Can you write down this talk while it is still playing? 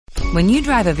When you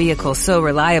drive a vehicle so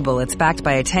reliable it's backed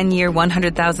by a 10-year,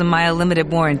 100,000-mile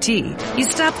limited warranty, you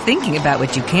stop thinking about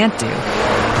what you can't do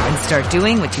and start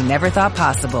doing what you never thought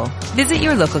possible. Visit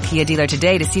your local Kia dealer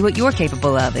today to see what you're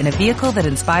capable of in a vehicle that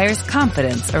inspires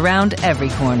confidence around every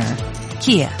corner.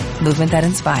 Kia, movement that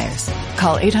inspires.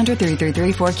 Call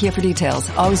 800-3334-KIA for details.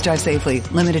 Always drive safely.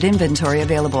 Limited inventory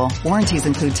available. Warranties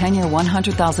include 10-year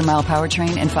 100,000-mile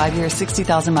powertrain and 5-year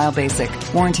 60,000-mile basic.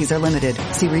 Warranties are limited.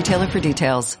 See retailer for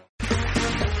details.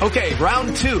 Okay,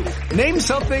 round two. Name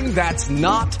something that's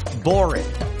not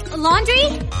boring. A laundry?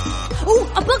 Ooh,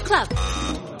 a book club.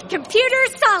 Computer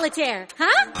solitaire,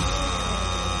 huh?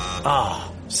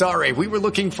 Ah, sorry, we were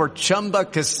looking for Chumba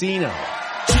Casino.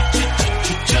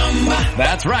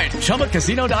 That's right.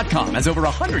 ChumbaCasino.com has over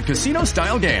 100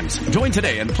 casino-style games. Join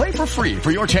today and play for free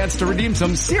for your chance to redeem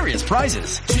some serious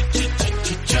prizes.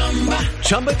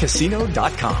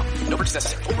 ChumbaCasino.com. No purchase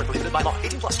necessary. Void where prohibited by law.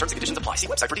 18 plus. Terms and conditions apply. See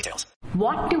website for details.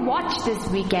 What to watch this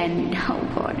weekend? Oh,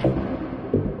 God.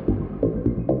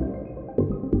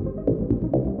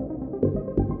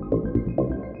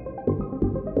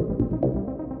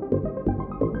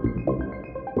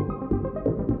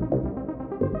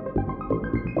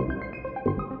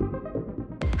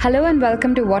 Hello and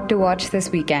welcome to What to Watch This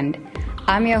Weekend.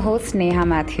 I'm your host Neha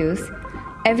Matthews.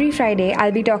 Every Friday,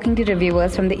 I'll be talking to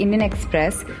reviewers from the Indian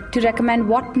Express to recommend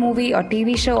what movie or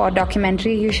TV show or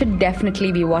documentary you should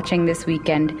definitely be watching this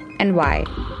weekend and why.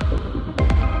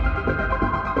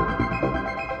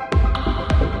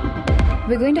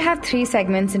 We're going to have 3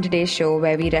 segments in today's show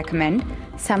where we recommend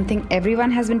something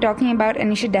everyone has been talking about and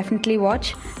you should definitely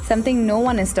watch, something no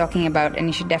one is talking about and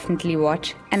you should definitely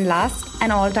watch, and last,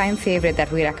 an all-time favorite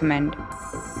that we recommend.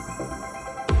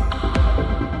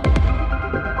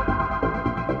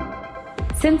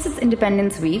 Since it's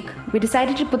Independence Week, we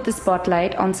decided to put the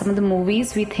spotlight on some of the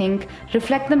movies we think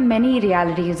reflect the many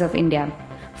realities of India.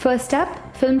 First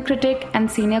up, film critic and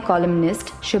senior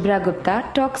columnist Shubhra Gupta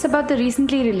talks about the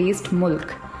recently released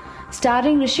Mulk.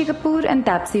 Starring Rishi Kapoor and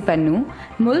Taapsee Pannu,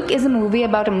 Mulk is a movie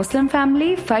about a Muslim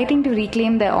family fighting to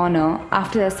reclaim their honor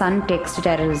after their son takes to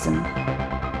terrorism.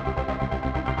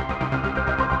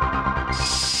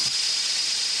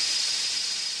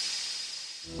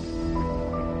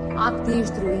 आप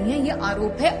देशद्रोही हैं, ये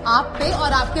आरोप है आप पे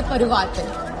और आपके परिवार पे।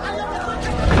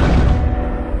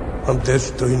 हम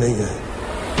देशद्रोही नहीं हैं।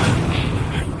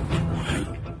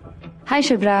 Hi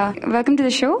Shubhra, welcome to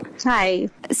the show. Hi.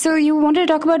 So you wanted to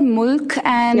talk about Mulk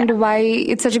and why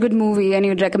it's such a good movie and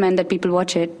you'd recommend that people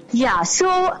watch it. Yeah, so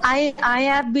I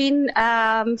have been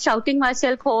shouting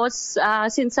myself hoarse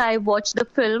since I watched the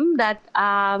film that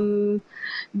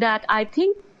I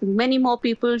think many more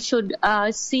people should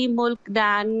see Mulk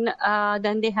than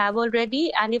they have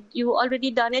already. And if you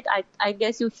already done it, I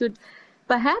guess you should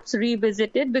perhaps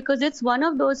revisit it because it's one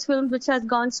of those films which has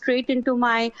gone straight into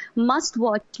my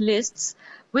must-watch lists,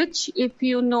 which if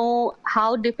you know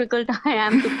how difficult I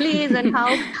am to please and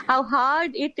how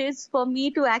hard it is for me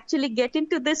to actually get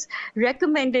into this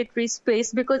recommendatory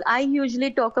space, because I usually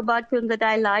talk about films that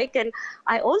I like and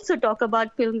I also talk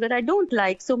about films that I don't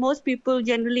like. So most people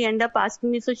generally end up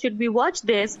asking me, so should we watch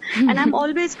this? And I'm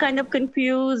always kind of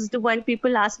confused when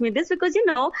people ask me this because,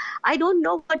 I don't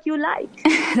know what you like.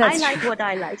 I like what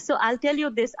I like. So I'll tell you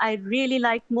this, I really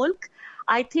like Mulk.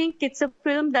 I think it's a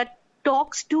film that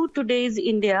talks to today's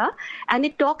India and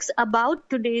it talks about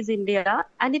today's India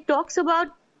and it talks about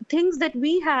things that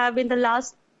we have in the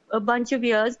last bunch of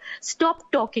years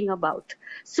stopped talking about.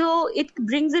 So it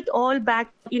brings it all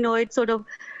back, it sort of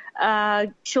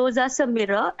shows us a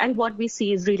mirror and what we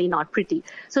see is really not pretty.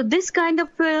 So this kind of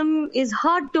film is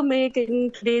hard to make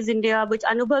in today's India, which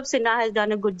Anubhav Sinha has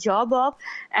done a good job of.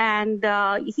 And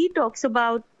he talks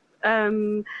about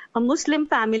a Muslim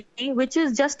family, which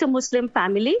is just a Muslim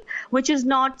family, which is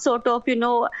not sort of,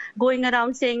 going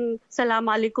around saying Salam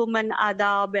Alaikum and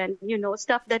Adab and,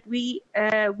 stuff that we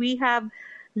have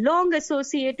long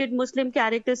associated Muslim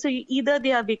characters. So either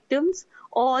they are victims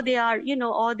or they are,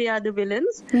 or they are the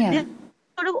villains. Yeah. They're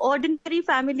sort of ordinary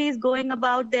families going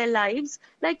about their lives,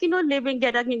 like, living,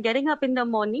 getting up in the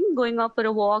morning, going out for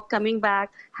a walk, coming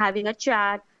back, having a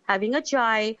chat, having a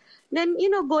chai, then,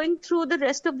 going through the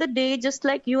rest of the day just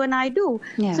like you and I do.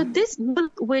 Yeah. So this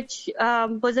book, which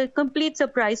was a complete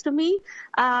surprise to me,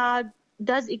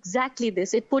 does exactly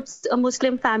this. It puts a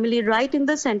Muslim family right in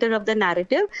the center of the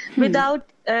narrative without,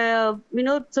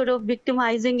 sort of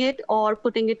victimizing it or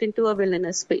putting it into a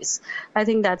villainous space. I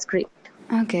think that's great.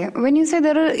 Okay. When you say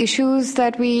there are issues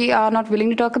that we are not willing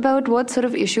to talk about, what sort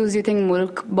of issues do you think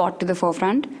Mulk brought to the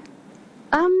forefront?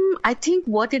 I think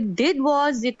what it did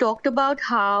was it talked about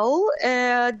how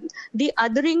the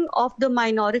othering of the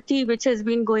minority, which has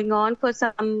been going on for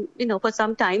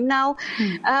some time now,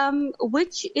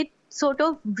 which it sort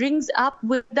of brings up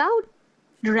without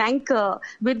rancor,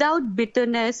 without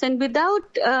bitterness, and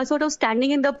without sort of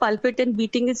standing in the pulpit and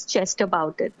beating his chest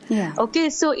about it. Yeah. Okay,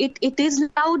 so it is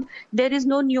loud. There is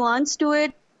no nuance to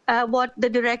it. What the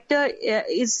director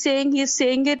is saying, he's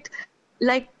saying it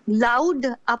like loud,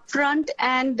 upfront,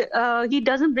 and he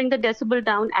doesn't bring the decibel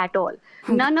down at all.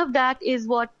 None of that is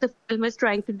what the film is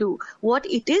trying to do. What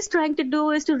it is trying to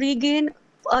do is to regain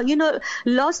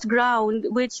lost ground,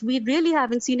 which we really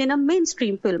haven't seen in a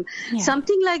mainstream film. Yeah.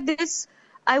 Something like this,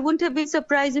 I wouldn't have been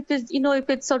surprised if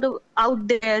it's sort of out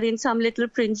there in some little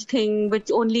fringe thing which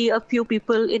only a few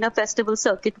people in a festival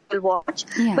circuit will watch.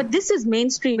 Yeah. But this is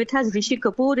mainstream. It has Rishi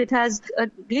Kapoor. It has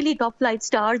really top flight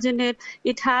stars in it.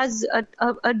 It has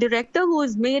a director who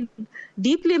has made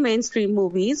deeply mainstream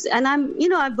movies. And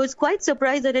I was quite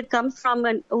surprised that it comes from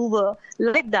an over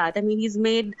like that. I mean, he's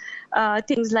made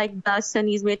things like Das, and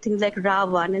he's made things like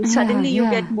Ravan, and suddenly you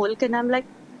get Mulk, and I'm like,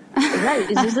 right,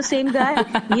 is this the same guy?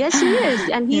 Yes, he is.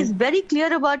 And he's very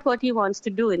clear about what he wants to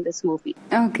do in this movie.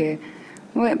 Okay.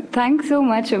 Well, thanks so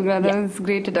much, Ugra. That was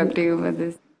great to talk to you about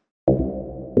this.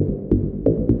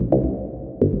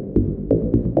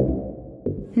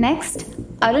 Next,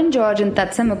 Arun George and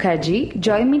Tatsa Mukherjee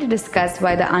join me to discuss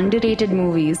why the underrated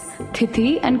movies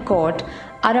Thithi and Court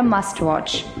are a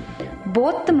must-watch.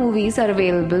 Both the movies are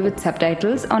available with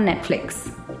subtitles on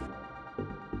Netflix.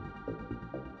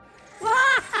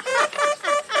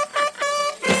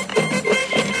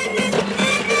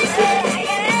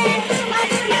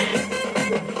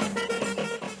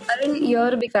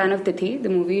 You're a big fan of Thithi, the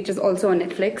movie, which is also on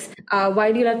Netflix.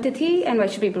 Why do you love Thithi, and why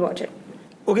should people watch it?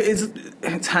 Okay,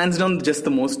 it's hands down just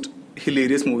the most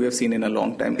hilarious movie I've seen in a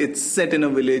long time. It's set in a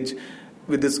village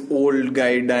with this old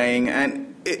guy dying,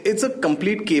 and it's a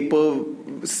complete caper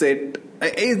set.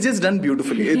 It's just done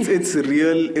beautifully. It's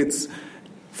real. It's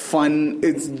fun.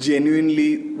 It's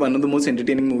genuinely one of the most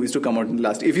entertaining movies to come out in the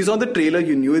last. If you saw the trailer,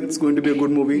 you knew it's going to be a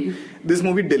good movie. This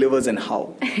movie delivers, and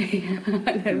how?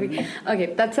 Okay,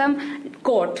 that's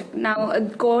Court. Now,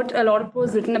 Court, a lot of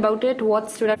was written about it. What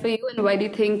stood out for you, and why do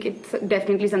you think it's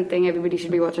definitely something everybody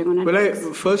should be watching on Netflix? Well,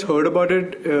 I first heard about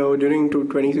it during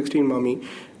 2016 Mummy.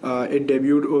 It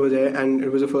debuted over there, and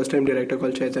it was a first-time director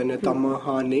called Chaitanya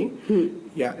Tamahane.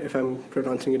 Yeah, if I'm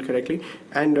pronouncing it correctly.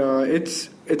 And it's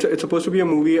supposed to be a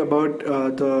movie about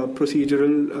the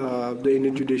procedural, the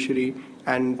Indian judiciary,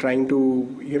 and trying to,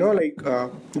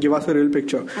 give us a real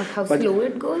picture. Of how slow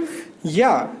it goes?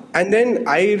 Yeah, and then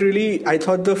I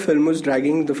thought the film was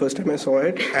dragging the first time I saw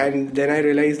it, and then I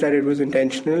realized that it was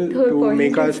intentional to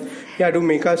make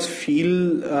us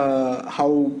feel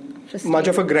how much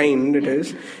of a grind it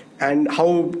is, and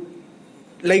how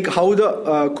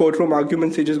the courtroom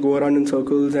arguments, they just go around in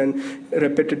circles and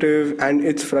repetitive, and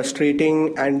it's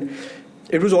frustrating, and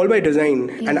it was all by design.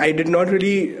 And I did not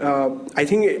really I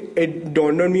think it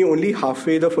dawned on me only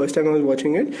halfway the first time I was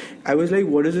watching it. I was like,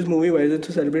 what is this movie, why is it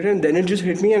so celebrated? And then it just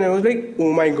hit me, and I was like,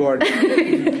 oh my god.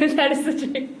 That is such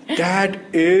a... That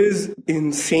is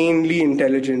insanely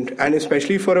intelligent, and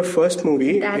especially for a first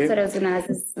movie. That's what I was going to ask.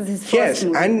 His first yes,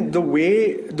 movie. And the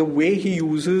way he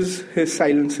uses his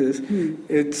silences,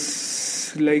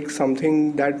 it's like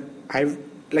something that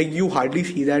you hardly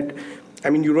see that. I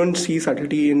mean, you don't see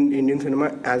subtlety in Indian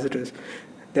cinema as it is.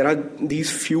 There are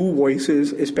these few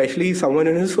voices, especially someone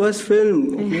in his first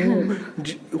film,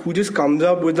 who just comes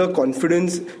up with the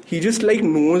confidence. He just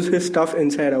knows his stuff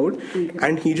inside out,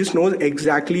 and he just knows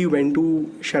exactly when to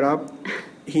shut up.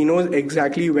 He knows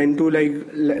exactly when to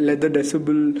let the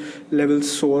decibel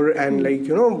levels soar and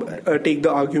take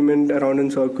the argument around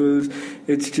in circles.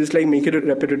 It's just make it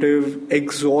repetitive,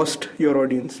 exhaust your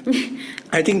audience.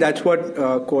 I think that's what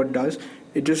Court does.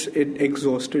 It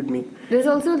exhausted me. There's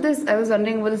also this, I was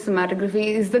wondering about the cinematography.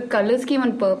 Is the color scheme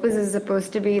on purpose is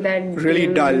supposed to be that really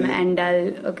dull and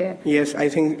dull? Okay. Yes, I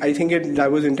think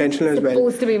that was intentional as well.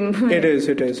 Supposed to be. It is.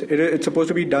 It's supposed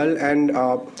to be dull, and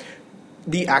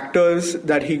the actors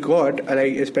that he got,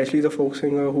 especially the folk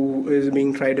singer who is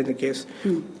being tried in the case,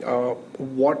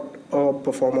 what a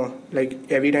performer!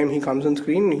 Every time he comes on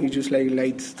screen, he just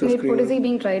lights the screen. What is he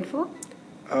being tried for?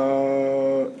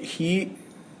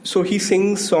 He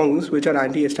sings songs which are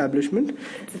anti-establishment.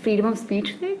 It's a freedom of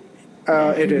speech thing?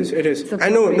 It is. So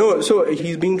no. So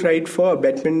he's being tried for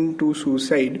abetment to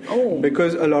suicide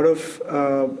because a lot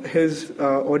of his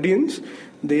audience,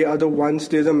 they are the ones,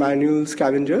 they're the manual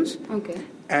scavengers. Okay.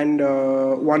 And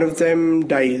one of them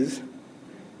dies.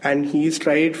 And he's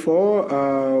tried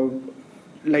for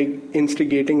like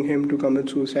instigating him to commit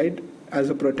suicide as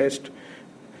a protest.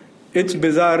 It's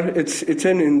bizarre. It's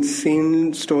an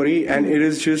insane story, and it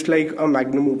is just like a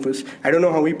magnum opus. I don't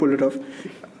know how we pull it off.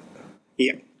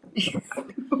 Yeah.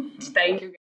 Thank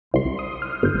you.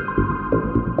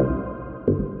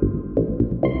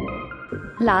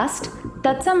 Last,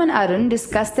 Tatsam and Arun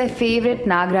discussed their favorite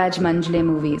Nagraj Manjule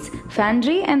movies,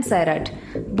 Fandry and Sairat,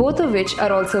 both of which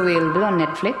are also available on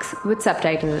Netflix with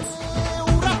subtitles.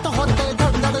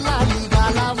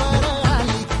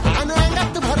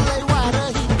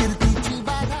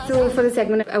 So for the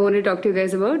segment, I want to talk to you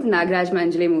guys about Nagraj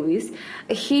Manjule movies.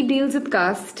 He deals with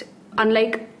caste.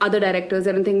 Unlike other directors,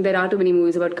 I don't think there are too many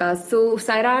movies about caste. So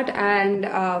Sairat and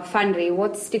Fandry,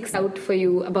 what sticks out for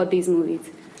you about these movies?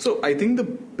 So I think the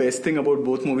best thing about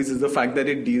both movies is the fact that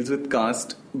it deals with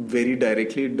caste very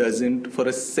directly. It doesn't for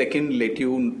a second let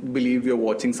you believe you're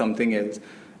watching something else.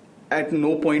 At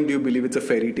no point do you believe it's a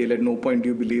fairy tale. At no point do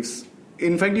you believe...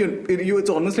 In fact, it's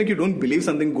almost like you don't believe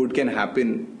something good can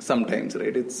happen sometimes,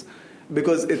 right? It's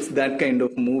because it's that kind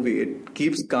of movie. It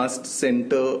keeps caste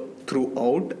center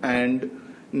throughout and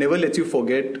never lets you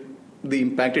forget the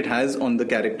impact it has on the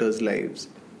characters' lives.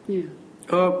 Yeah.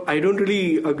 I don't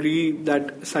really agree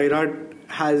that Sairat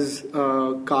has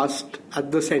caste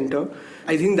at the center.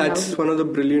 I think that's one of the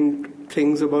brilliant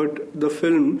things about the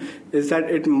film is that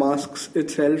it masks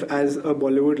itself as a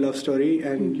Bollywood love story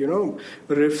and,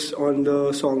 riffs on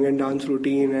the song and dance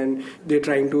routine, and they're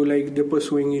trying to they're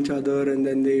pursuing each other and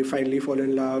then they finally fall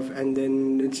in love, and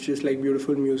then it's just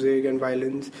beautiful music and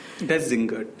violence. That's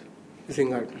Zingat. That's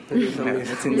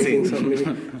insane.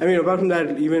 Amazing. I mean, apart from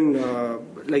that, even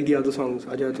the other songs,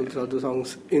 Ajay Atul's other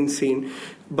songs, insane.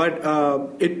 But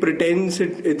it pretends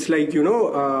it's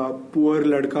poor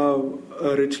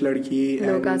ladka, rich ladki.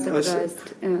 Low caste, upper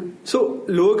caste. Yeah. So,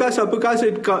 low caste, upper caste,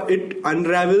 it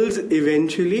unravels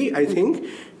eventually, I think.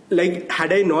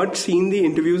 Had I not seen the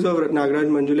interviews of Nagraj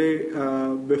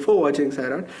Manjule before watching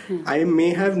Sairat, I may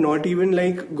have not even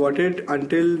got it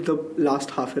until the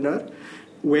last half an hour,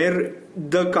 where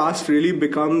the cast really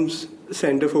becomes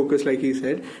center focus, like he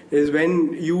said, is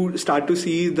when you start to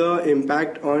see the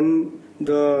impact on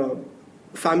the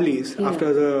families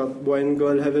after the boy and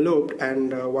girl have eloped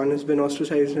and one has been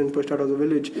ostracized and pushed out of the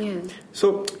village. Yeah.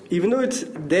 So even though it's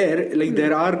there,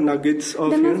 there are nuggets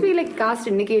of... There must be caste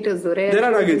indicators though, right? There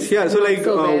are nuggets, yeah. So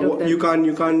you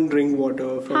can't drink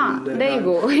water from there you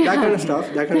go. That kind of stuff.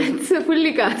 It's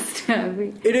fully caste.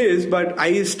 It is, but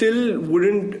I still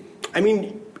wouldn't... I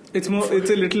mean... It's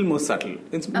a little more subtle.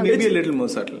 It's a little more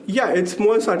subtle. Yeah, it's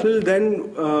more subtle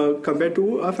than compared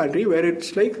to a Fandry where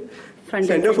it's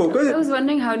center focus. I was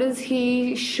wondering, how does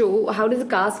the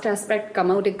caste aspect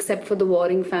come out except for the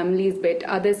warring families bit?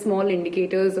 Are there small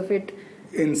indicators of it?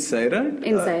 In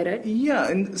Sairat?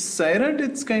 Yeah, in Sairat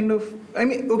it's kind of... I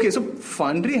mean, okay, so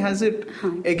Fandry has it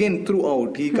again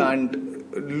throughout. He can't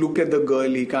look at the girl,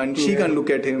 she can't look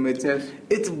at him.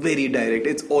 It's very direct.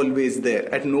 It's always there.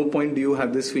 At no point do you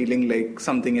have this feeling like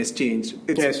something has changed.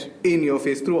 It's in your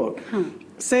face throughout.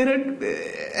 Sairat,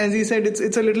 as he said,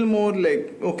 it's a little more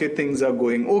okay, things are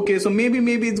going okay, so maybe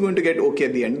it's going to get okay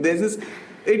at the end. There's this...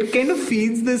 It kind of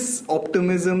feeds this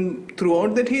optimism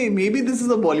throughout that, hey, maybe this is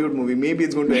a Bollywood movie. Maybe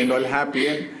it's going to end all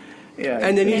happy.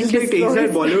 And then he just takes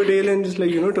that Bollywood tale and just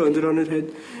turns it on his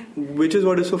head, which is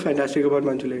what is so fantastic about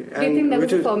Manjule. Do you think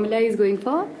that's the formula he's going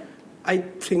for? I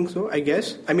think so, I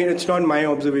guess. I mean, it's not my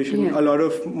observation. Yeah. A lot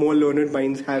of more learned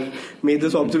minds have made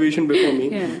this observation before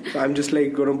me. So I'm just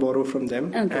going to borrow from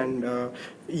them. Okay. And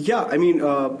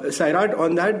Sairat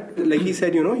on that, he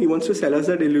said, he wants to sell us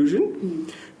that illusion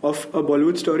of a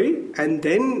Bollywood story and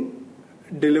then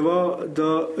deliver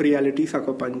the reality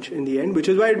sucker punch in the end, which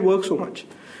is why it works so much.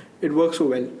 It works so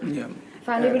well. Yeah.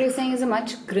 Fandry, what you're saying is a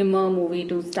much grimmer movie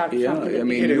to start from. Yeah, I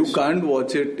mean, you can't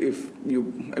watch it if you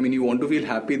want to feel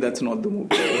happy, that's not the movie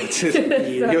to watch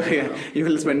it. You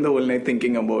will spend the whole night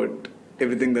thinking about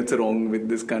everything that's wrong with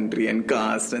this country and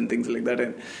caste and things like that.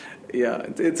 And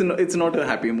it's not a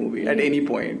happy movie at any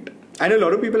point. And a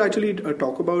lot of people actually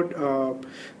talk about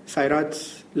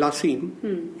Sairat's last scene.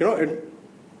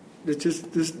 It's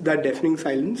just that deafening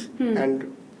silence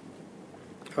and...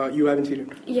 you haven't seen it.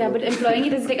 Yeah, but employing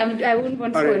it is I wouldn't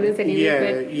want to spoil this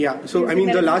anyway. Yeah. So, I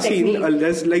mean, the last scene,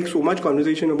 there's so much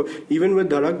conversation about... Even with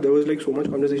Dharak, there was so much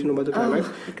conversation about the climax.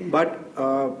 Okay. But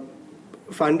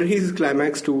Fandry's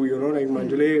climax too,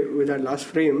 Manjule with that last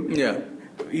frame. Yeah.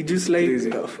 He just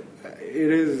it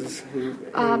is...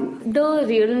 the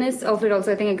realness of it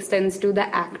also, I think, extends to the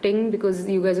acting, because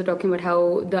you guys are talking about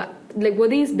how were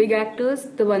these big actors,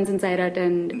 the ones in Sairat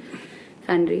and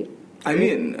Fandry? I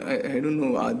mean, I don't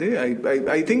know, are they?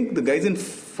 I think the guys in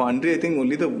Fandry, I think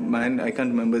only the man, I can't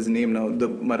remember his name now, the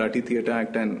Marathi theatre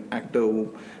actor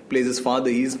who plays his father,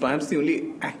 he's perhaps the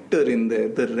only actor in there.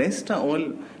 The rest are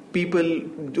all people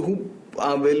who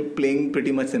are playing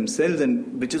pretty much themselves,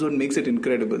 and which is what makes it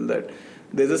incredible, that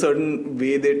there's a certain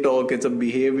way they talk, it's a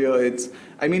behavior,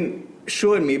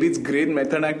 sure, maybe it's great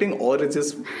method acting, or it's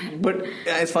just, but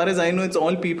as far as I know, it's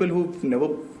all people who've never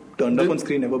turned up on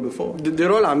screen ever before.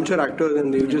 They're all amateur actors,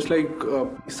 and they just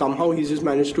somehow he's just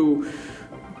managed to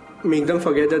make them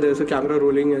forget that there's a camera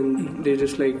rolling, and they're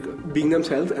just being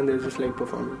themselves, and they're just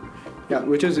performing. Yeah,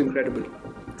 which is incredible.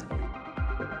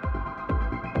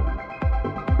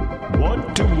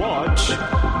 What to watch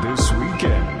this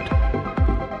weekend?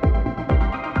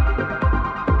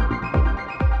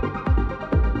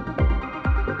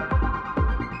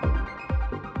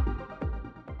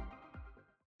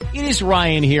 It is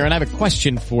Ryan here, and I have a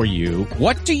question for you.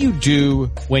 What do you do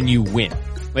when you win?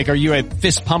 Are you a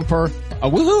fist pumper, a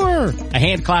woohooer, a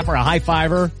hand clapper, a high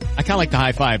fiver? I kind of like the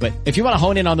high five, but if you want to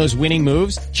hone in on those winning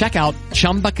moves, check out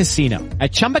Chumba Casino.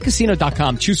 At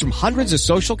ChumbaCasino.com, choose from hundreds of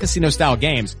social casino-style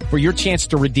games for your chance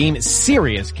to redeem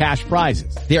serious cash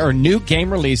prizes. There are new game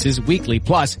releases weekly,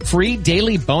 plus free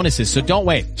daily bonuses, so don't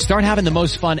wait. Start having the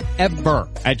most fun ever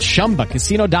at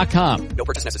ChumbaCasino.com. No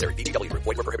purchase necessary. VGW. Void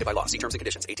where prohibited by law. See terms and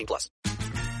conditions. 18+.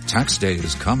 Tax day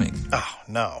is coming. Oh,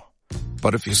 no.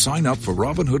 But if you sign up for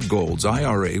Robinhood Gold's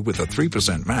IRA with a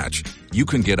 3% match, you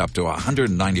can get up to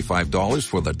 $195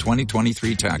 for the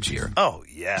 2023 tax year. Oh,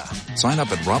 yeah. Sign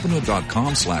up at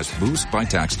Robinhood.com/boost by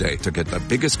tax day to get the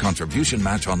biggest contribution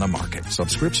match on the market.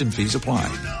 Subscription fees apply.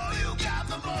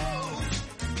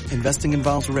 Investing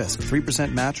involves risk.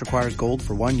 3% match requires gold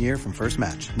for 1 year from first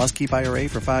match. Must keep IRA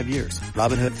for 5 years.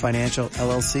 Robinhood Financial,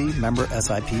 LLC, member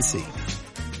SIPC.